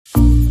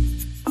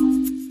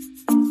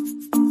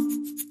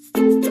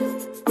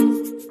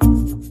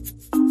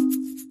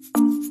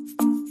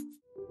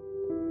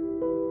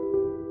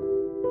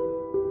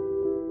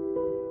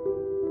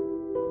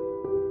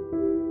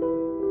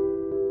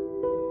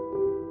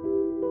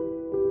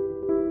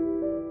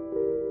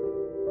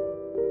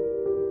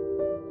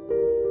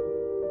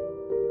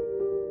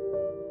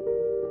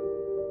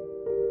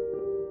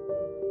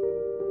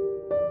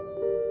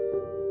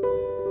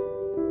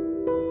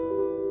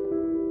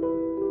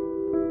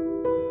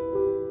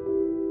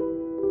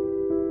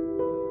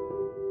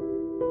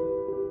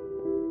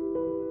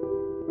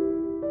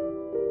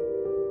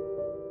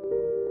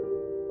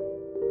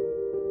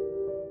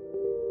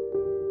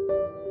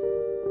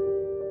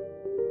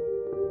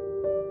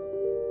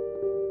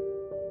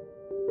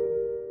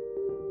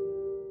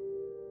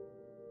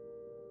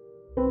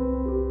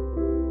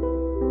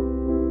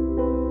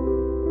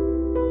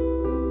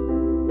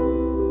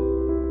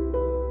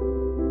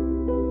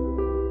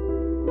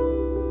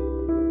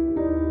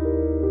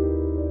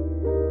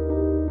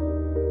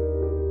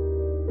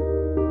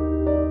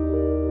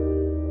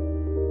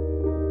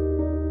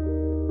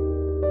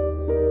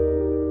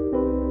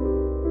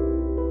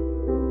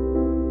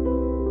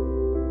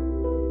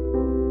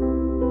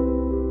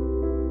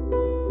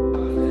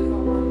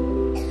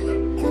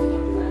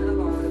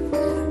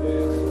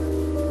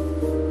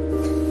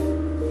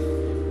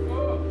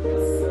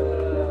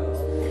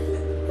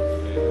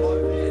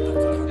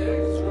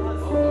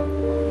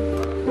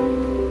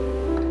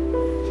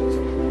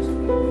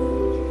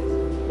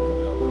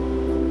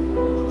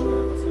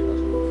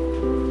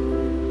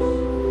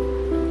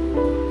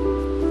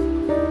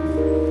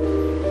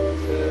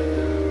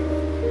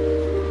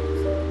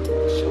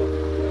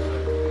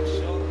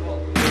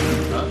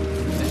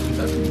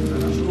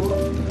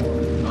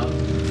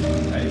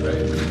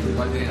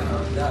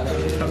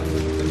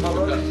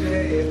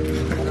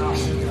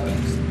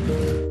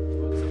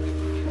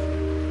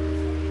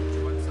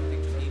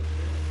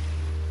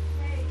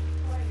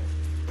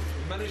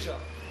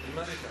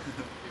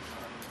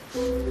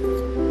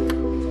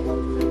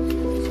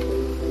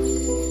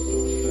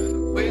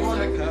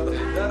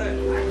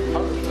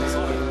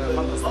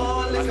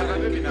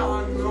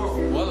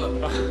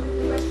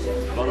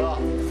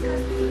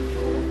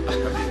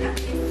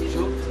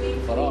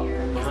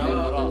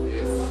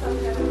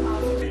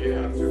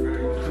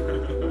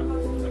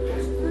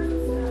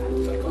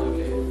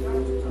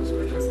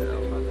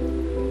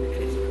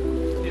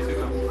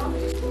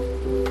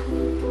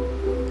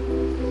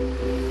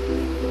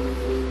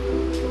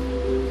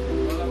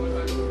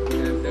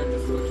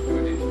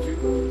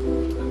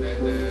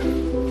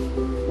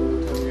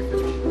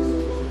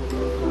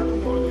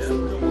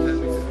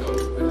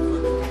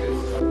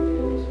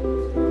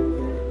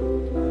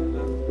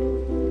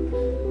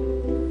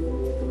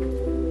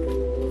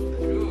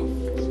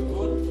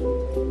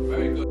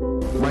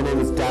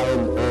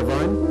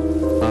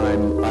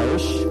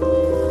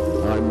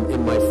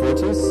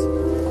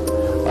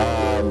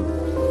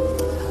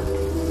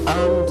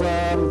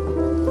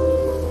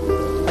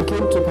I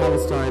came to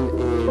Palestine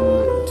in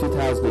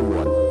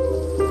 2001,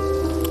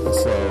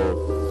 so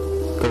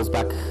it goes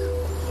back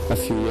a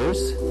few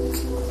years.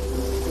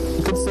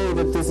 You could say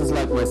that this is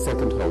like my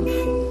second home.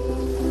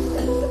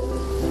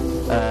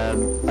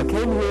 I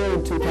came here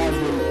in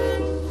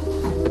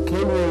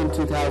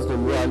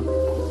 2001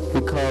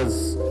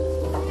 because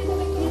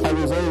I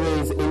was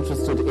always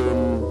interested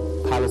in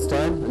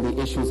Palestine and the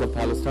issues of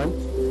Palestine.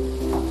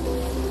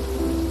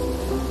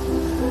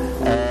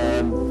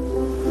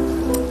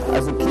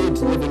 As a kid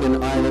living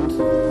in Ireland,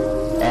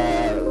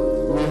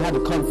 we had a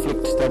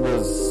conflict that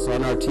was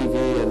on our TV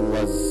and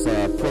was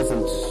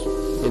present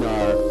in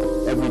our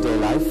everyday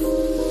life.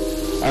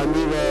 And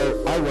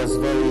I was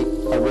very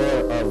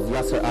aware of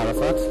Yasser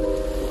Arafat.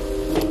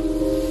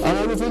 And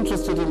I was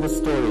interested in the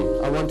story.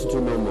 I wanted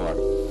to know more.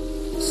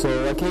 So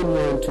I came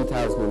here in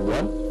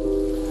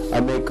 2001.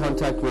 I made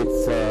contact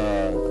with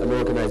an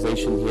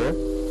organization here,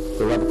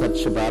 the Rabatat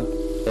Shabab.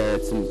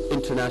 It's an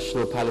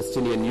international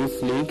Palestinian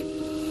youth league.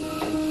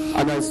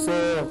 And I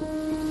saw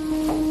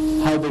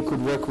how they could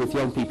work with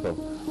young people.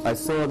 I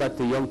saw that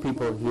the young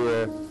people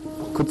here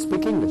could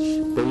speak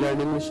English. They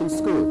learn English in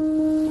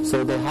school.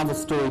 So they have a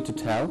story to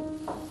tell.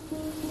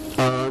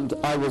 And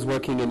I was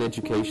working in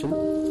education.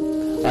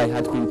 I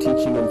had been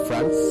teaching in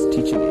France,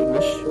 teaching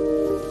English.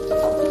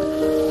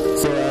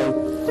 So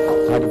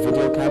I had a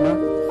video camera.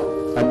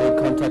 I made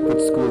contact with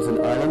schools in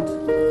Ireland.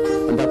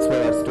 And that's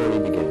where our story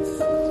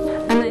begins.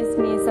 أنا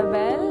اسمي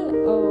إسابيل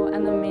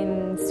وأنا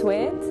من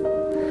السويد.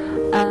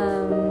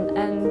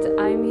 And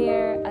I'm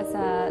here as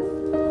I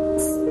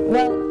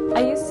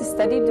used to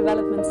study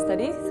development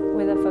studies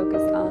with a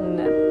focus on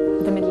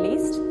the Middle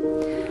East.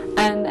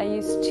 And I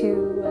used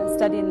to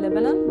study in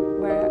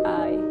Lebanon, where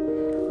I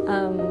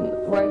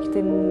worked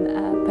in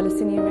a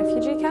Palestinian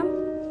refugee camp.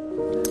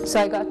 So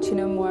I got to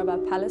know more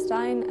about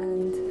Palestine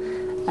and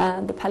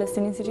the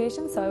Palestinian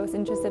situation, so I was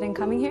interested in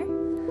coming here.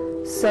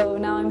 So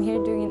now I'm here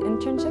doing an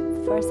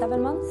internship for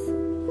 7 months.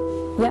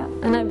 Yeah,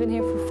 and I've been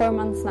here for 4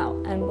 months now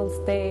and will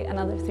stay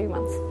another 3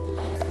 months.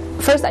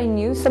 First, I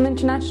knew some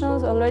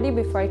internationals already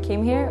before I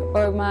came here,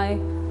 I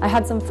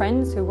had some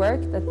friends who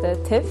worked at the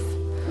TIFF,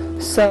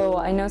 so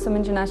I know some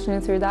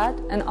internationals through that.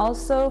 And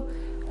also,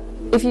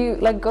 if you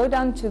go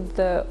down to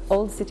the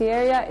old city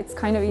area, it's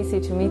kind of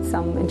easy to meet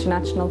some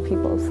international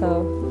people.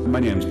 So my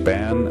name's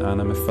Ben, and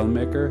I'm a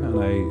filmmaker, and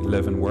I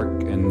live and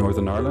work in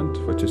Northern Ireland,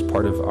 which is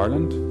part of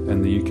Ireland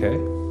in the UK.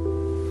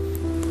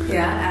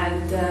 Yeah,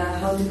 and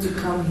how did you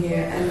come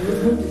here, and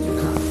with whom did you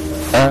come?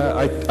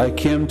 I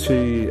came to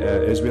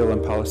Israel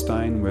and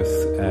Palestine with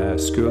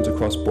Schools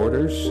Across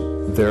Borders.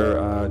 They're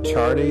a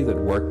charity that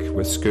work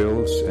with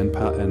schools in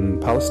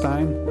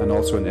Palestine and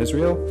also in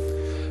Israel,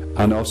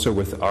 and also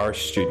with our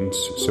students.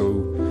 So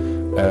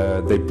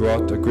they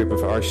brought a group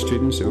of our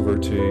students over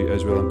to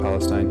Israel and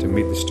Palestine to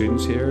meet the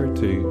students here,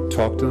 to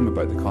talk to them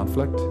about the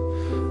conflict.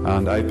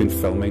 And I've been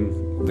filming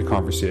the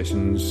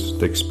conversations,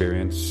 the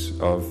experience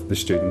of the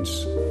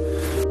students.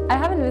 I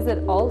haven't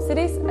visited all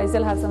cities. I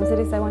still have some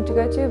cities I want to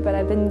go to, but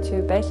I've been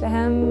to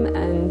Bethlehem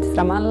and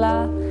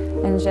Ramallah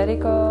and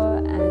Jericho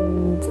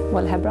and,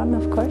 Hebron,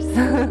 of course,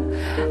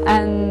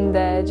 and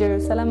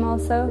Jerusalem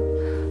also.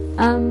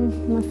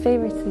 My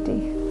favorite city.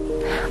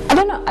 I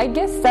don't know, I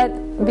guess that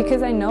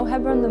because I know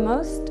Hebron the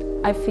most,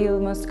 I feel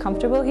most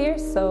comfortable here,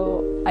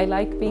 so I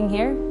like being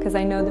here because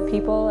I know the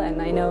people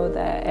and I know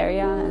the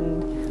area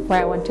and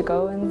where I want to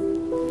go and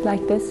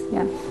like this,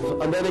 yeah.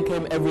 And then I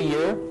came every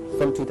year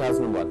from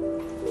 2001.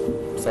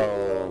 So,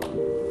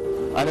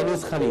 أنا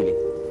مش خليلي.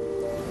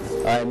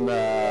 I'm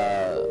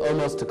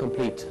almost a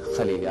complete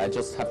Khalili. I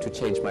just have to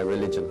change my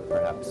religion,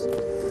 perhaps.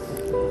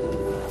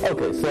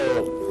 Okay, so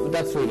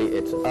that's really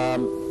it.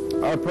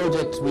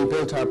 We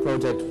built our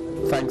project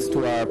thanks to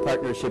our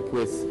partnership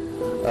with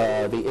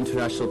the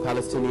International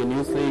Palestinian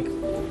Youth League.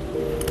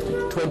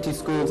 20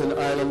 schools in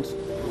Ireland,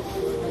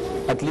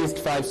 at least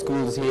 5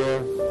 schools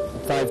here,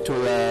 5 to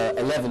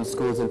 11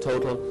 schools in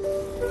total.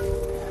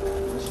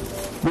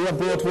 We have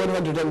brought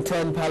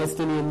 110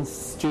 Palestinian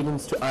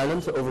students to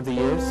Ireland over the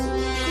years.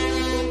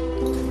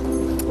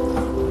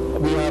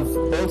 We have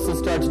also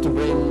started to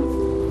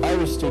bring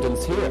Irish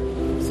students here.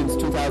 Since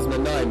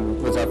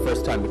 2009 was our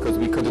first time because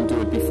we couldn't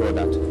do it before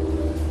that.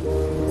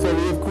 So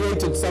we have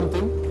created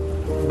something,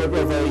 but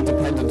we're very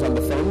dependent on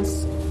the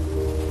funds,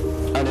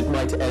 and it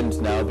might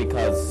end now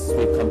because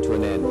we've come to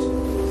an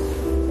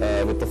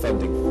end with the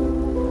funding.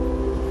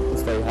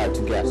 It's very hard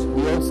to get.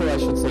 We also, I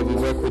should say, we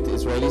work with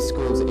Israeli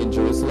schools in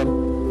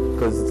Jerusalem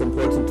because it's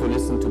important to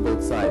listen to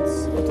both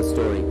sides of the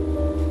story.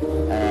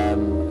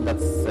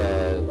 That's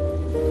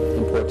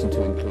important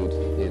to include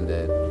in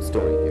the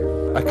story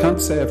here. I can't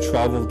say I've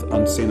travelled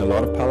and seen a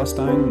lot of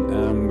Palestine.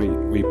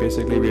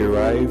 We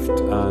arrived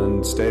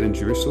and stayed in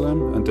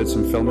Jerusalem and did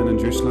some filming in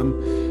Jerusalem,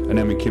 and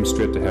then we came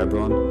straight to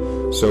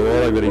Hebron. So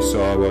all I really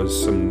saw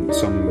was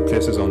some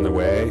places on the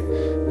way.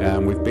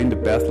 We've been to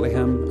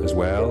Bethlehem as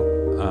well,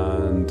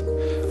 and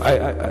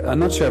I'm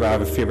not sure if I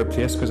have a favourite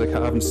place because I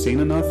haven't seen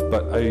enough,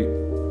 but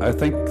I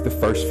think the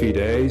first few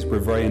days were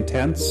very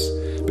intense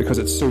because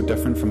it's so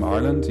different from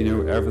Ireland. You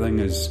know, everything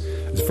is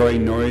very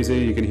noisy.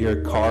 You can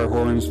hear car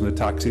horns from the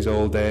taxis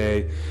all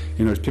day.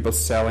 You know, there's people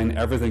selling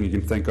everything you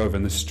can think of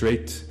in the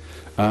street,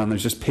 and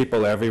there's just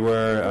people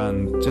everywhere,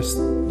 and just,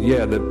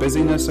 yeah, the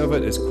busyness of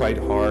it is quite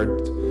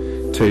hard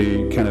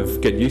to kind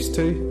of get used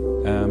to.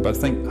 But I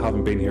think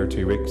having been here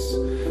 2 weeks,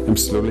 I'm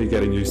slowly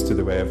getting used to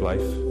the way of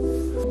life.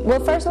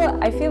 Well, first of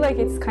all, I feel like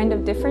it's kind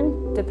of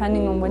different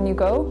depending on when you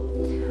go.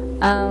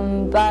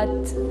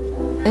 But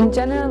in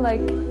general,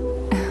 like,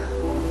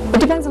 it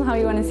depends on how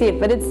you want to see it,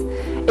 but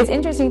it's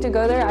interesting to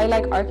go there. I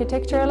like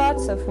architecture a lot,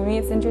 so for me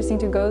it's interesting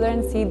to go there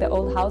and see the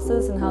old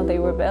houses and how they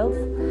were built.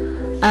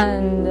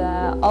 And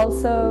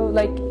also,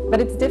 like, but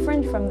it's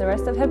different from the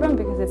rest of Hebron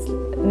because it's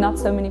not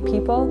so many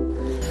people.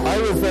 I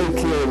was very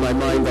clear in my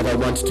mind that I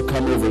wanted to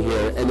come over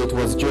here, and it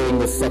was during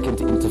the second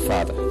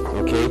Intifada,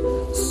 okay?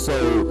 So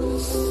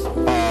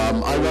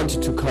I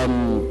wanted to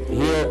come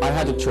here. I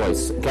had a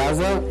choice,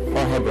 Gaza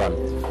or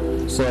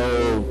Hebron.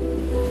 So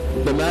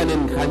the man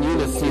in Khan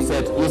Yunis, he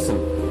said, listen,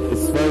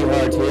 it's very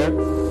hard here.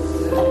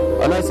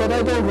 And I said,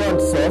 I don't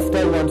want soft,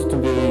 I want to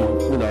be,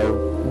 you know,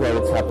 where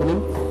it's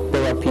happening.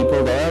 There are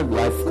people there,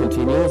 life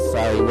continues,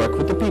 I work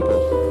with the people.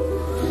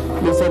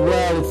 He said,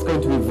 well, it's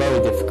going to be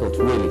very difficult,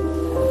 really.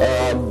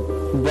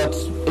 But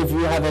if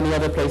you have any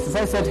other places,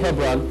 I said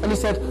Hebron, and he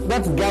said,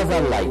 that's Gaza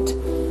light.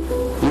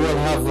 You will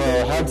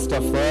have hard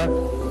stuff there.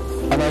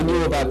 And I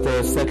knew about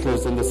the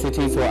settlers in the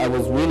city, so I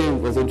was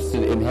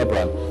interested in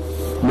Hebron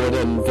more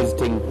than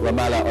visiting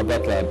Ramallah or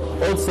Bethlehem.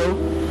 Also,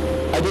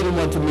 I didn't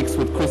want to mix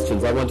with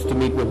Christians. I wanted to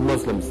meet with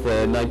Muslims,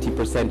 the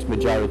 90%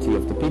 majority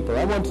of the people.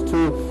 I wanted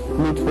to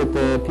meet with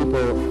the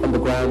people on the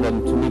ground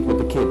and to meet with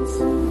the kids,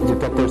 to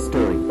get their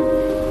story.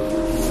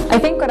 I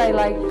think what I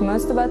liked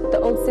most about the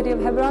old city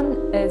of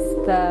Hebron is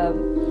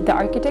the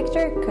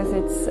architecture, because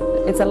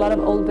it's a lot of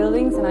old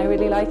buildings, and I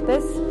really like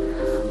this.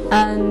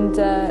 And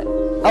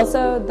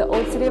also, the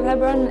old city of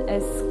Hebron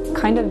is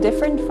kind of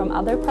different from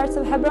other parts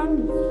of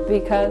Hebron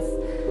because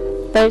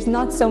there's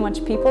not so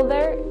much people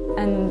there,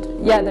 and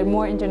yeah, there are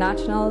more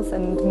internationals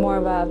and more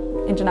of a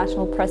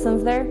international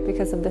presence there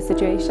because of the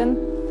situation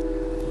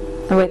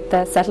with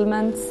the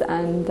settlements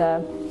and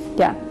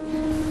yeah.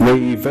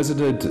 We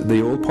visited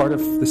the old part of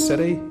the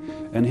city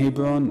in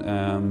Hebron,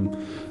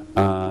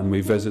 and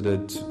we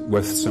visited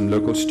with some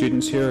local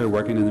students here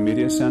working in the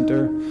media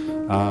centre.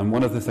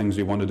 One of the things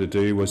we wanted to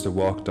do was to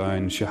walk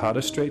down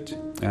Shahada Street,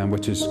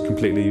 which is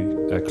completely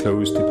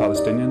closed to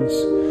Palestinians.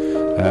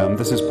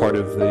 This is part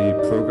of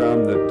the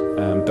programme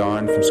that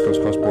Darren from Schools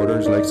Across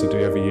Borders likes to do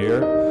every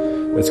year.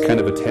 It's kind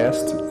of a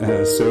test.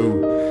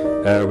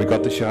 So we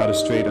got to Shahada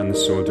Street, and the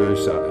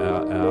soldiers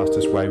asked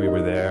us why we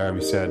were there.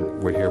 We said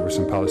we're here with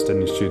some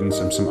Palestinian students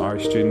and some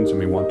Irish students, and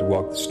we want to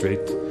walk the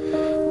street.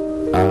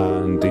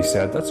 And he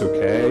said, that's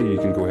okay, you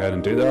can go ahead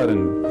and do that.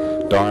 And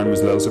Darren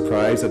was a little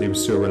surprised that he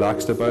was so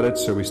relaxed about it,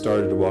 so we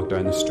started to walk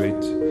down the street.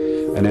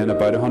 And then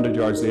about 100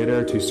 yards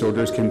later, 2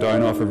 soldiers came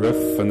down off a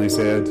roof and they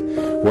said,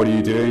 what are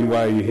you doing,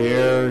 why are you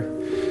here?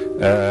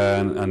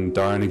 And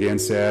Darren again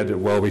said,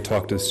 well, we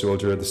talked to the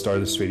soldier at the start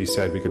of the street, he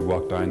said we could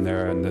walk down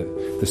there. And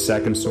the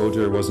second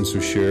soldier wasn't so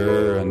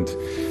sure, and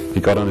he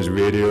got on his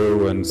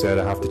radio and said,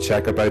 I have to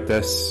check about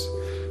this.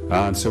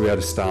 And so we had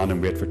to stand and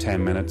wait for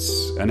 10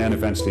 minutes. And then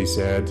eventually he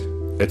said,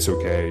 it's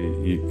okay.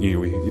 He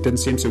didn't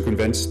seem so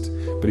convinced,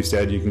 but he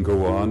said, you can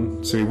go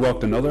on. So we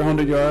walked another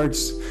 100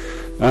 yards.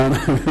 And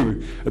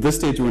at this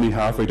stage, we're only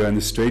halfway down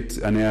the street.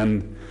 And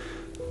then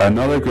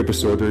another group of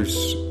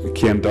soldiers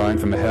came down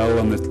from a hill.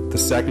 And the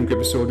second group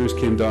of soldiers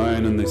came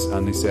down and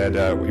they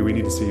said, we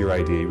need to see your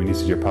ID. We need to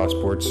see your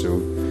passports. So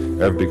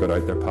everybody got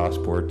out their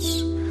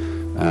passports.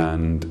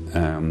 And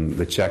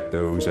they checked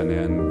those, and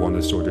then one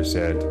of the soldiers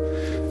said,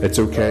 it's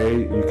okay,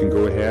 you can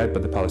go ahead,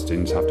 but the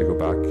Palestinians have to go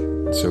back.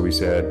 So we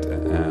said,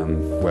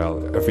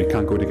 well, if we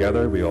can't go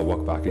together, we all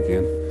walk back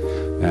again.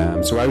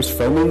 So I was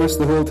filming this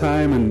the whole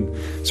time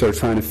and sort of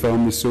trying to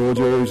film the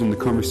soldiers and the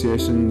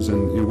conversations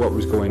and, you know, what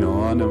was going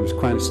on. It was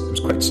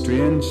quite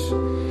strange.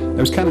 It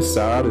was kind of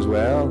sad as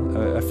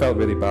well. I felt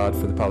really bad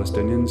for the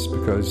Palestinians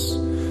because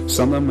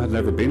some of them had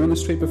never been on the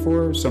street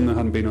before, some of them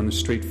hadn't been on the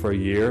street for a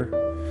year.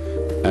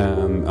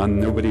 and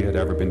nobody had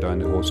ever been down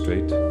the whole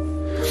street.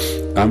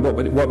 And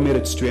what made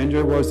it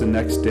stranger was the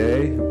next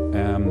day,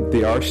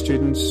 the Irish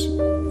students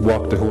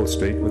walked the whole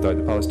street without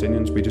the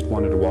Palestinians. We just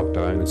wanted to walk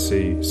down and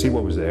see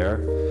what was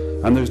there.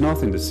 And there's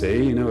nothing to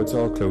see, you know, it's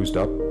all closed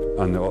up,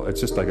 and it's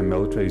just like a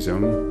military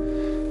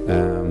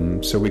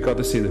zone. So we got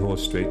to see the whole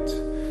street.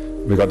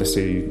 We got to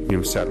see, you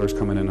know, settlers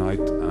coming in and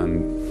out,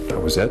 and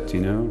that was it,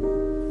 you know.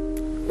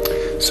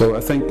 So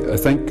I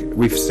think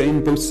we've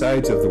seen both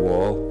sides of the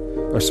wall.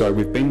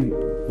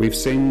 We've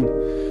seen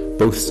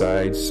both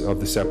sides of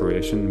the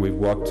separation. We've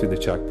walked through the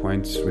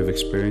checkpoints. We've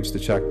experienced the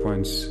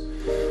checkpoints.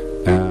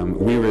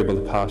 We were able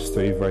to pass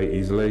through very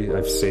easily.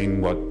 I've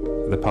seen what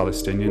the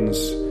Palestinians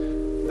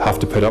have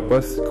to put up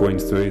with going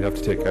through. They have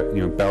to take,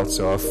 you know, belts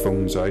off,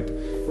 phones out.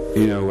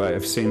 You know,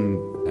 I've seen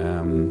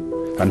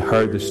and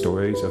heard the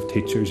stories of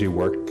teachers who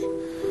work,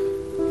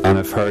 and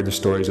I've heard the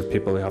stories of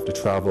people who have to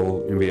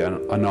travel maybe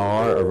an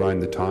hour around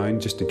the town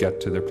just to get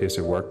to their place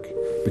of work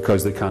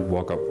because they can't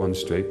walk up one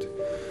street.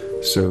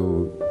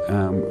 So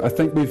I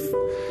think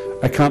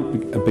I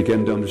can't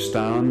begin to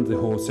understand the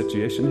whole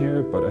situation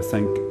here, but I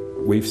think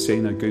we've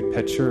seen a good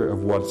picture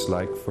of what it's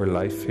like for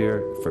life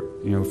here,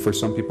 for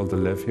some people to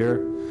live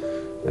here.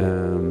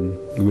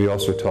 We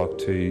also talked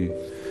to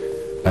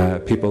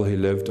people who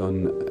lived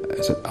on,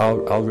 is it Al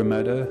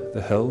Rameda,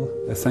 the hill,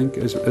 I think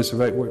is the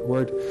right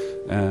word.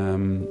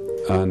 And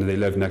they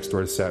live next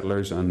door to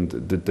settlers, and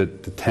the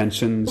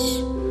tensions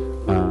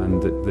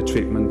and the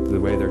treatment, the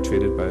way they're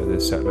treated by the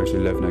settlers who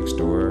live next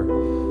door,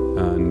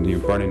 and, you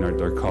know, burning out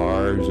their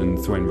cars and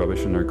throwing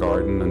rubbish in their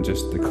garden, and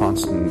just the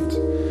constant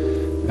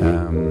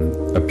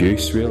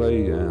abuse,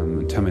 really,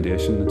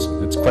 intimidation.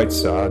 It's quite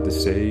sad to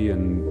see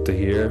and to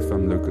hear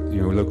from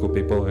local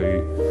people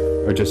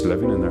who are just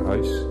living in their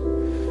house.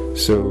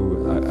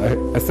 So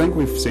I think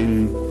we've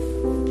seen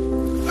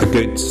a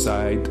good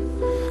side,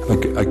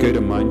 a good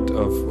amount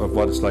of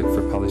what it's like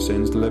for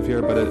Palestinians to live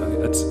here, but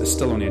it's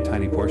still only a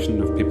tiny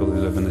portion of people who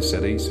live in the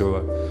city.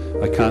 So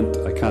I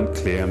can't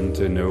claim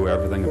to know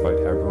everything about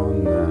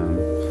Hebron.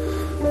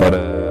 But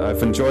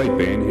I've enjoyed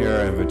being here.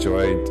 I've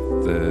enjoyed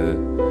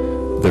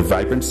the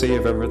vibrancy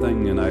of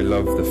everything, and I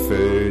love the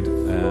food.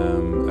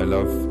 I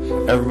love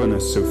everyone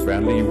is so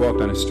friendly. You walk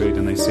down the street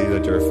and they see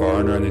that you're a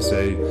foreigner and they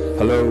say,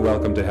 "Hello,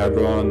 welcome to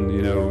Hebron."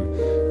 You know,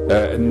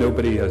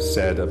 nobody has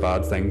said a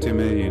bad thing to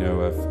me. You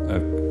know,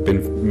 I've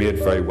been made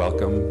very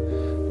welcome,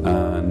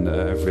 and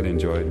I've really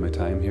enjoyed my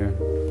time here.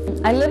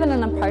 I live in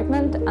an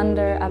apartment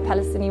under a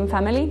Palestinian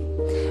family,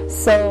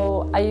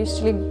 so I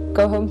usually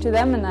go home to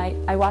them and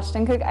I watch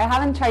them cook. I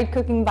haven't tried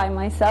cooking by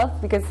myself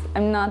because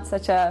I'm not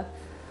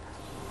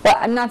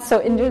I'm not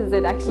so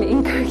interested actually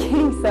in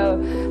cooking.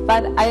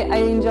 But I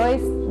enjoy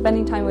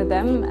spending time with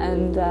them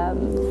and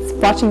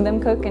watching them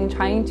cook and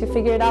trying to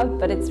figure it out.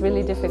 But it's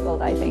really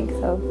difficult, I think.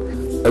 So.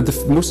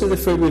 Most of the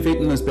food we've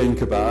eaten has been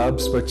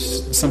kebabs, which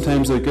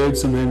sometimes they're good,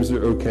 sometimes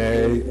they're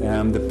okay.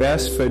 The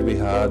best food we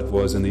had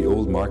was in the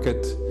old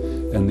market,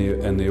 in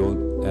the old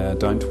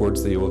down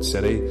towards the old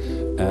city.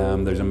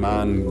 There's a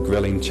man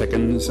grilling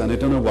chickens, and I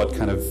don't know what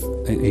kind of,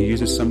 he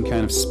uses some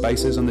kind of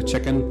spices on the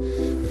chicken.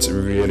 It's a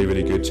really,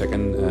 really good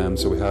chicken.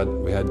 So we had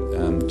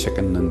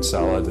chicken and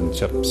salad and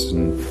chips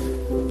and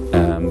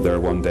there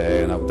one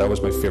day, and that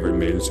was my favourite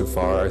meal so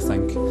far, I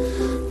think.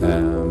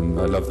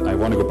 I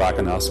want to go back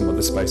and ask them what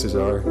the spices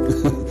are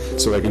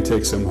so I can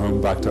take some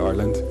home back to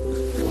Ireland.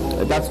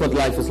 That's what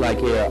life is like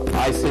here.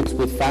 I sit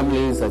with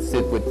families, I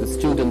sit with the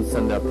students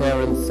and their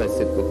parents, I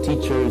sit with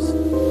teachers,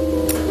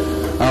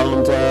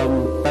 and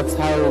that's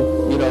how,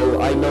 you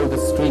know, I know the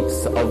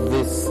streets of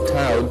this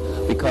town,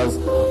 because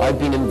I've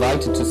been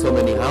invited to so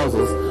many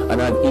houses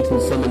and I've eaten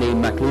so many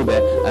maklube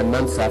and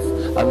mansaf,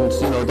 and,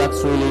 you know,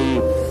 that's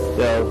really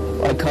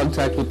eye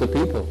contact with the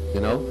people,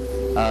 you know,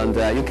 and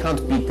you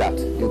can't beat that.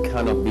 You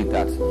cannot beat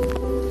that.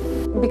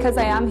 Because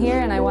I am here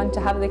and I want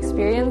to have the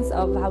experience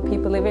of how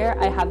people live here,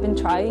 I have been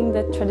trying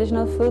the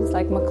traditional foods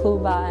like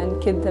makluba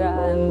and kidra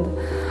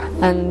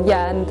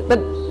but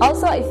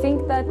also I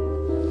think that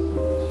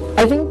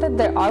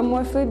there are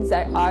more foods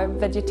that are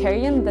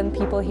vegetarian than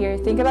people here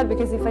think about,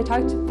 because if I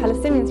talk to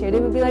Palestinians here, they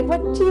would be like,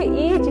 "What do you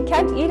eat? You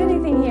can't eat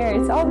anything here.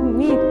 It's all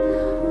meat."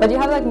 But you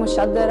have like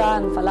mushaddara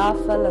and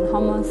falafel and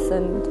hummus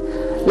and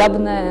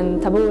labna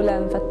and tabula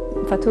and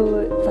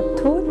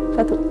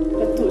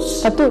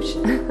fatoush.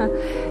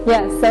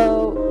 Yeah,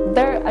 so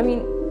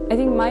I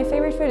think my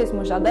favorite food is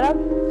mushaddara,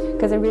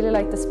 because I really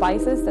like the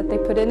spices that they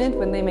put in it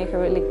when they make a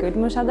really good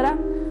mushaddara.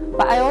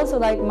 But I also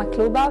like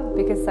makluba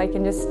because I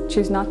can just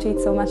choose not to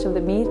eat so much of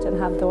the meat and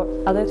have the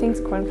other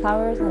things,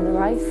 cornflowers and the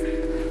rice.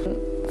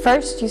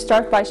 First, you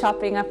start by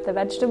chopping up the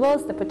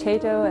vegetables, the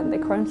potato and the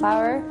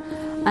cornflower,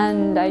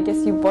 and I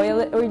guess you boil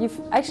it, or you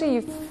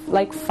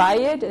fry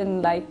it,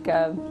 and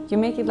you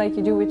make it like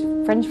you do with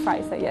French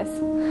fries, I guess.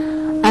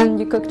 And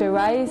you cook the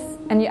rice,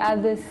 and you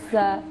add this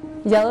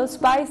yellow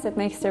spice that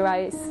makes the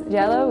rice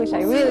yellow, which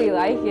I really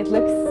like. It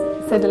looks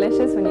so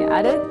delicious when you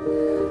add it.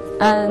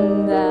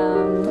 And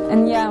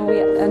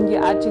you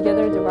add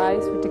together the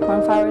rice with the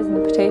cornflowers and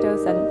the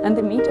potatoes and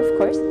the meat, of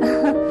course.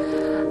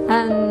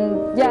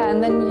 And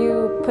and then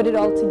you put it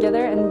all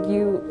together, and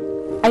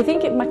I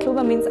think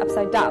makluba means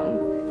upside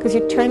down, because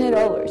you turn it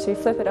over, so you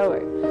flip it over.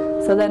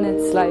 So then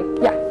it's like,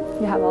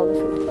 you have all the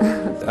food.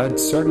 I'd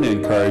certainly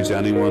encourage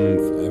anyone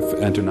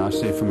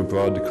internationally from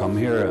abroad to come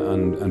here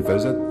and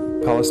visit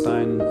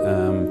Palestine.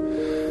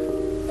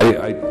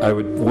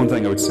 One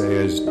thing I would say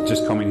is,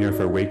 just coming here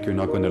for a week, you're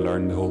not going to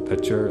learn the whole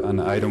picture, and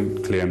I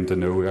don't claim to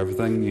know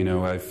everything. You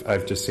know,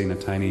 I've just seen a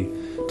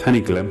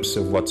tiny glimpse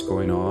of what's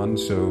going on,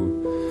 so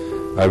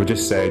I would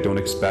just say don't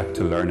expect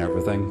to learn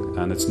everything,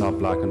 and it's not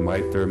black and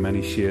white. There are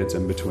many shades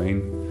in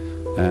between,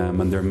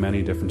 and there are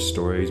many different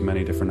stories,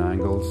 many different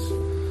angles.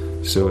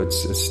 So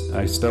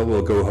I still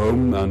will go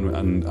home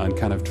and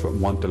kind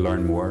of want to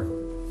learn more.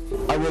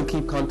 I will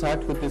keep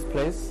contact with this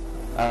place.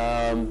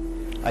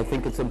 I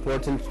think it's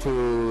important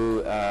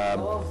to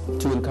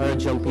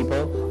encourage young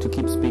people to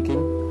keep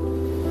speaking.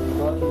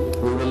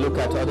 We will look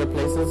at other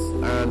places,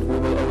 and we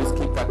will always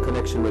keep that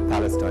connection with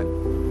Palestine.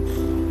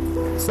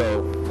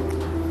 So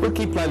we'll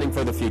keep planning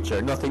for the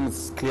future.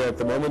 Nothing's clear at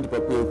the moment,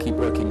 but we'll keep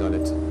working on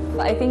it.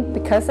 I think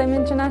because I'm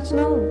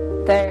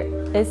international, there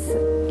is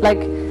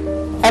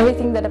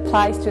everything that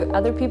applies to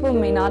other people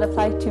may not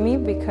apply to me,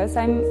 because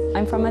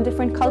I'm from a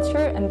different culture,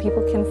 and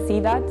people can see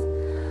that.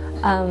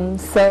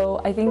 So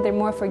I think they're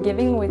more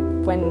forgiving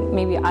when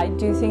maybe I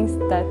do things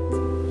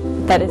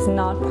that is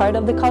not part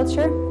of the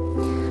culture.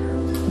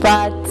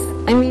 But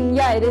I mean,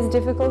 it is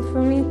difficult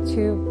for me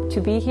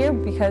to be here,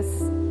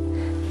 because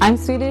I'm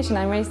Swedish and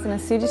I'm raised in a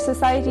Swedish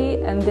society,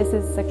 and this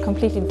is a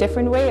completely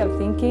different way of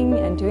thinking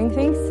and doing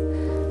things.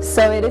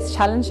 So it is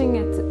challenging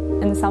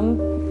in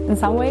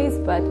some ways,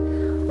 but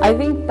I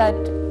think that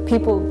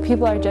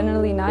people are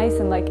generally nice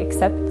and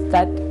accept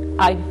that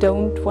I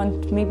don't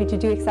want maybe to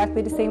do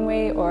exactly the same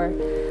way, or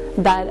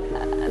that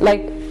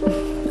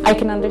I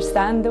can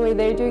understand the way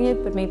they're doing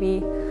it, but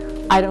maybe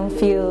I don't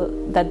feel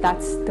that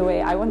that's the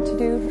way I want to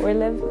do or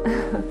live.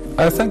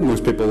 I think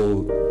most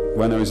people,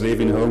 when I was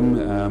leaving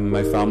home,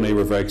 my family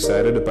were very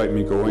excited about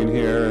me going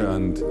here,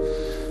 and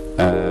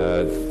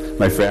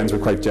my friends were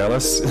quite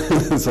jealous.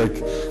 It's like,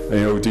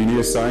 do you need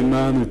a sound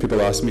man? And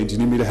people asked me, do you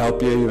need me to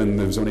help you? And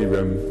there was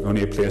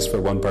only a place for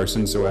one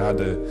person, so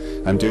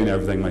I'm doing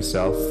everything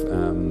myself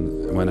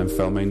when I'm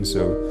filming.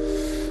 So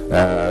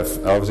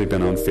I've obviously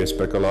been on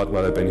Facebook a lot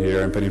while I've been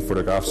here and putting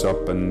photographs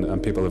up,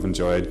 and people have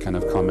enjoyed kind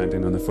of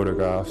commenting on the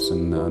photographs,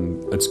 and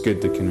it's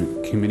good to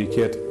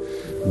communicate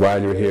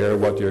while you're here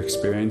what you're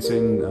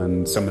experiencing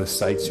and some of the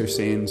sights you're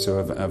seeing. So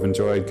I've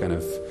enjoyed kind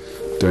of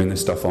doing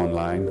this stuff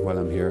online while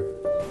I'm here.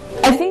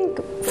 I think,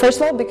 first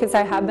of all, because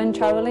I have been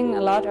traveling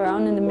a lot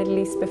around in the Middle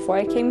East before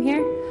I came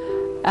here,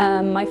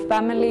 my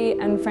family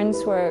and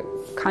friends were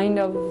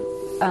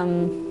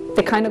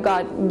they kind of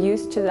got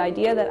used to the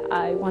idea that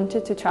I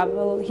wanted to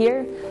travel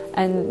here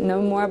and know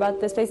more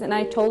about this place, and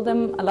I told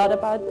them a lot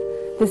about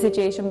the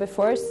situation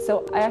before,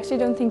 so I actually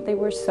don't think they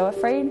were so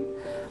afraid.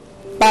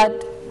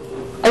 But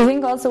I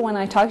think also when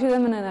I talk to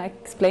them and I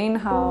explain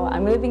how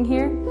I'm living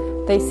here,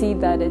 they see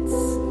that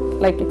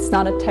it's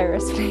not a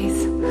terrorist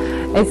place.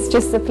 It's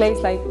just a place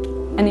like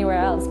anywhere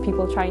else,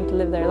 people trying to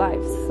live their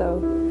lives.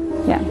 So,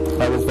 yeah.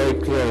 I was very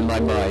clear in my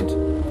mind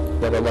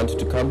that I wanted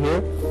to come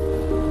here,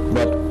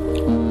 but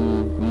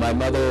my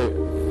mother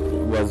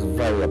was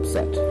very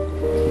upset.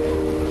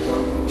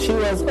 She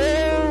was,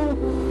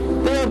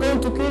 they are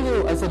going to kill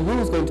you. I said, who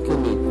is going to kill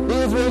me?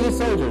 The Israeli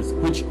soldiers,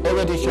 which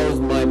already shows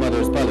my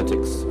mother's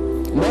politics.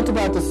 Not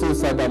about the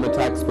suicide bomb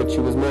attacks, but she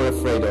was more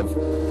afraid of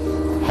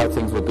how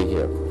things would be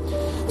here.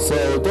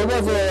 So there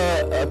was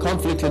a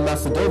conflict in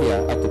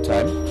Macedonia at the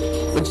time,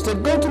 but she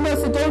said, go to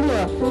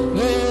Macedonia.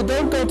 You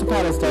don't go to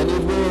Palestine.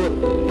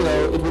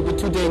 It will be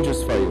too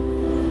dangerous for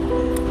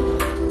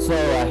you. So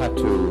I had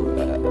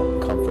to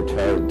comfort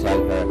her and tell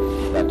her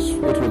that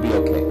it will be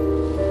okay.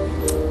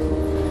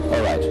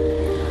 All right.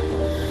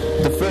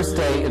 The first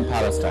day in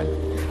Palestine.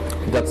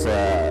 That's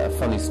a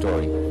funny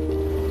story.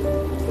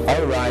 I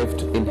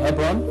arrived in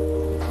Hebron.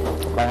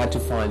 I had to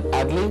find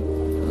Adli,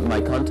 my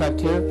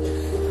contact here.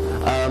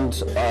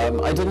 And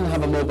I didn't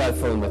have a mobile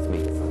phone with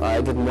me.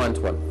 I didn't want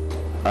one.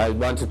 I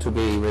wanted to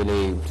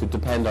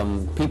depend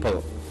on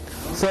people.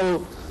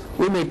 So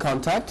we made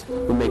contact.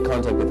 We made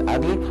contact with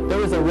Adli.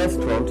 There is a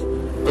restaurant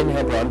in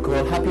Hebron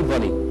called Happy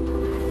Bunny.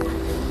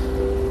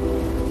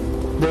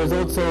 There's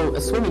also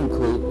a swimming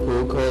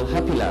pool called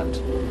Happy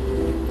Land.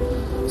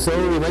 So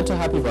we went to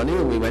Happy Bunny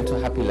and we went to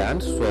Happy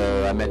Land.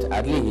 So I met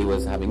Adli. He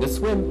was having a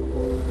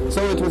swim.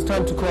 So it was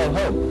time to call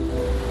home.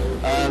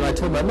 And I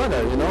told my mother,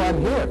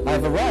 I'm here.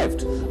 I've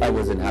arrived. I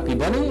was in Happy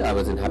Bunny. I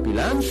was in Happy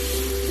Land.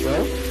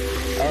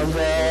 And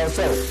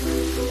so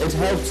it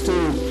helped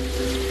to...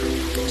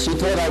 She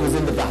thought I was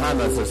in the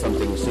Bahamas or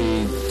something.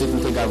 She didn't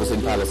think I was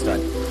in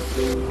Palestine.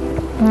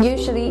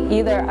 Usually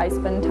either I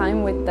spend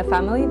time with the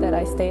family that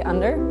I stay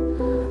under,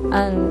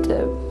 and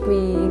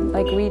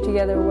we read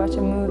together, watch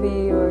a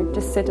movie, or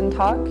just sit and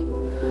talk.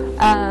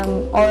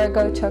 Or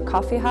go to a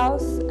coffee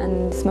house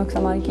and smoke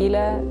some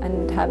algila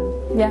and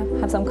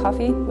have some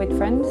coffee with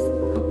friends.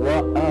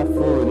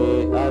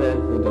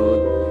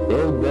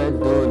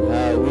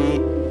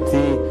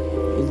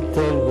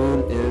 التلهون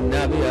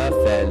النبي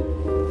أفل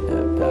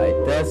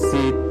بتاعت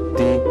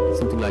السيتي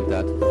something like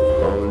that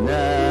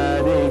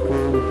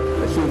وناديكم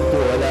أشوف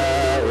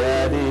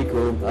ولا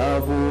يديكم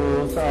أبو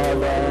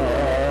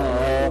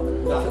صلاة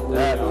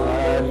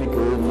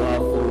أفعالكم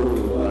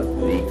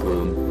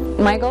أفواتكم.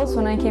 My goals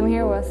when I came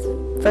here was,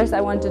 first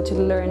I wanted to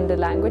learn the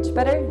language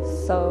better,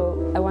 so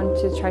I wanted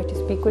to try to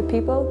speak with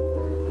people.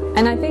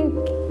 And I think,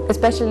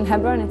 especially in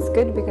Hebron, it's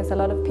good because a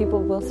lot of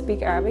people will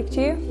speak Arabic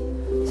to you,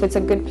 so it's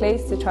a good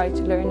place to try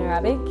to learn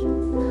Arabic.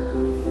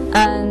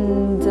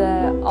 And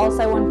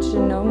also I wanted to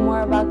know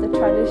more about the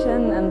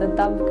tradition and the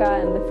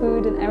dabka and the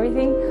food and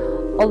everything,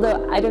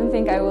 although I don't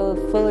think I will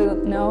fully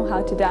know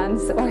how to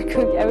dance or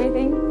cook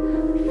everything.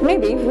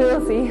 Maybe, we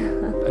will see.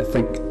 I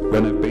think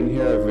when I've been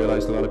here, I've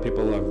realised a lot of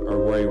people are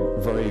very,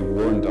 very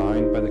worn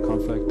down by the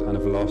conflict and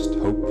have lost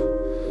hope.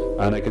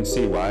 And I can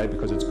see why,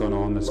 because it's gone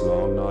on this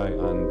long now,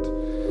 and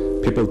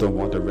people don't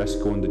want to risk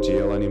going to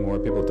jail anymore.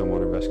 People don't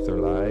want to risk their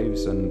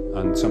lives, and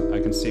I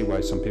can see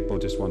why some people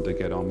just want to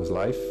get on with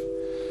life.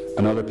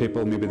 And other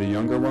people, maybe the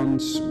younger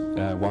ones,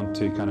 want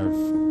to kind of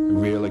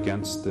rail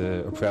against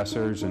the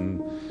oppressors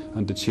and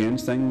to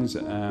change things.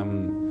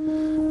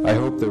 I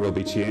hope there will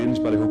be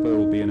change, but I hope it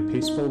will be in a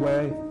peaceful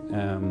way.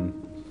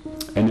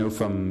 I know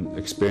from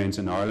experience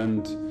in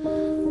Ireland,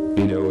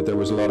 you know, there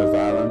was a lot of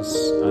violence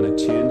and it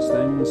changed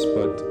things,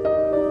 but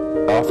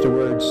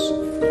afterwards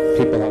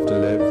people have to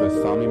live with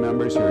family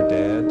members who are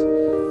dead,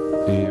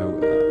 you know,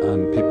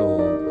 and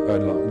people are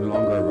no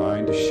longer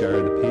around to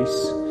share the peace.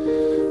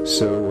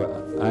 So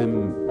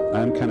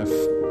I'm kind of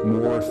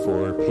more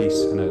for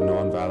peace in a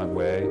non-violent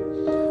way,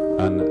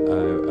 and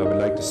I would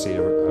like to see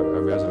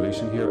a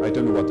resolution here. I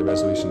don't know what the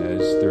resolution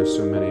is. There are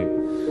so many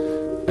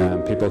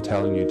people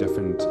telling you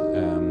different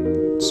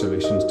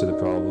solutions to the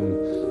problem,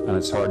 and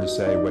it's hard to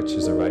say which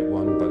is the right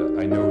one, but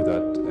I know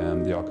that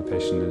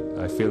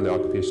I feel the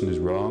occupation is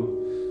wrong,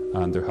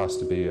 and there has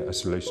to be a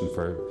solution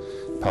for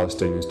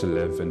Palestinians to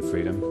live in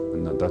freedom,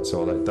 and that's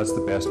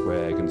the best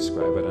way I can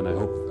describe it, and I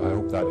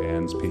hope that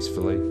ends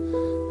peacefully.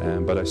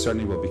 But I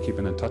certainly will be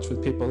keeping in touch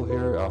with people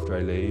here after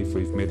I leave.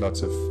 We've made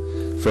lots of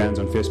friends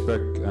on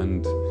Facebook,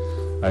 and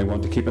I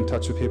want to keep in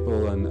touch with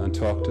people and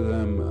talk to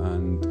them,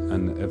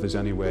 and if there's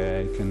any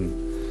way I can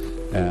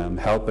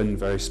help in a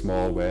very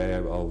small way,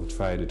 I'll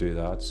try to do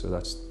that. So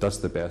that's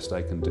the best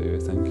I can do,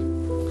 I think.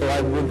 I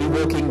will be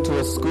walking to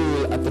a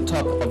school at the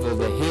top of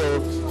the hill,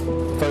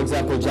 for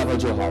example, Jabal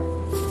Johar.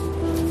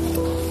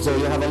 So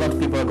you have a lot of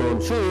people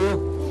going, شو؟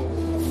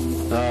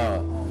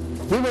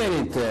 مين وين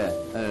انت؟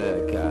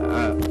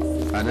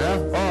 انا؟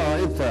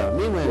 انت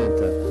مين وين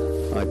انت؟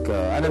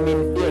 انا من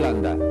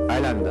ايرلندا.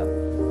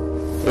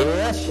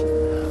 ايش؟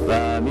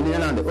 من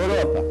ايرلندا،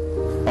 اوروبا.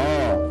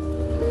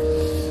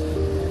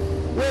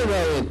 وين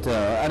انت؟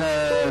 انا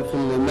في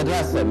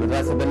المدرسة،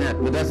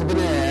 مدرسة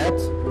بنات.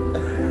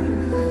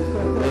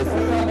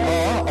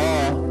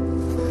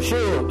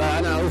 شو؟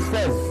 انا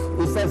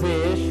استاذ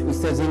ايش؟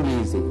 استاذ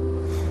انجليزي.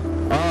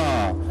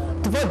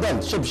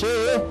 تفضل شو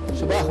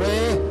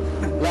اخوي؟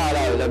 لا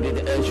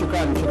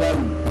شكرا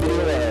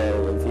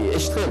في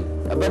اشتغل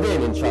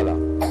بعدين ان شاء الله.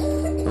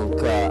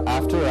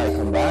 After I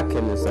come back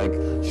and it's like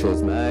شو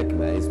اسمك؟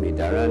 ما اسمي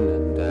دارن,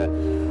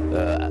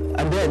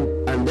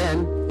 and then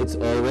it's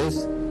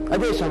always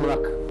قديش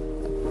عمرك؟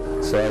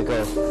 So I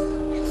go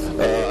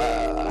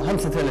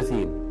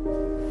 35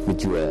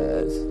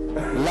 متجوز.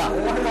 لا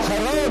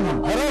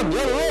حرام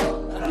يلا.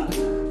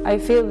 I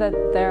feel that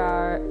there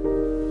are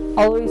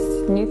always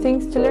new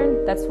things to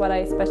learn. That's what I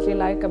especially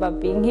like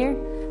about being here.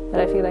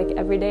 That I feel like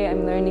every day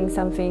I'm learning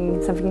something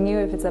new,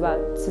 if it's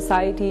about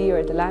society or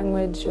the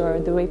language or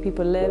the way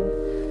people live.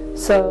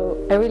 So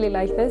I really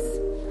like this.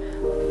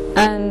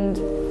 And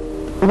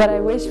what I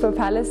wish for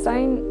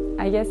Palestine,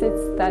 I guess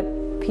it's that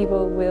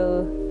people will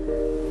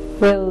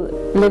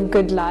live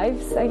good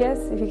lives, I guess,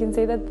 if you can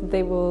say that.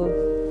 They will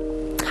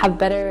have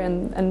better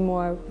and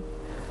more,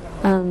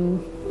 how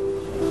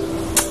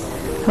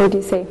would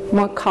you say,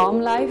 more calm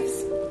lives.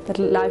 That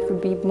life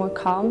would be more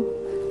calm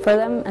for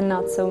them and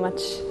not so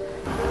much.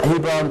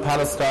 Hebron,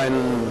 Palestine,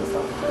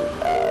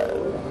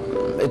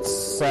 it's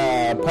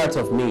part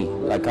of me.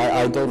 Like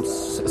I don't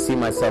see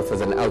myself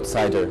as an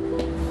outsider.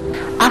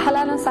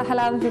 أهلاً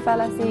وسهلاً في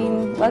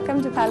فلسطين.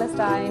 Welcome to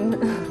Palestine.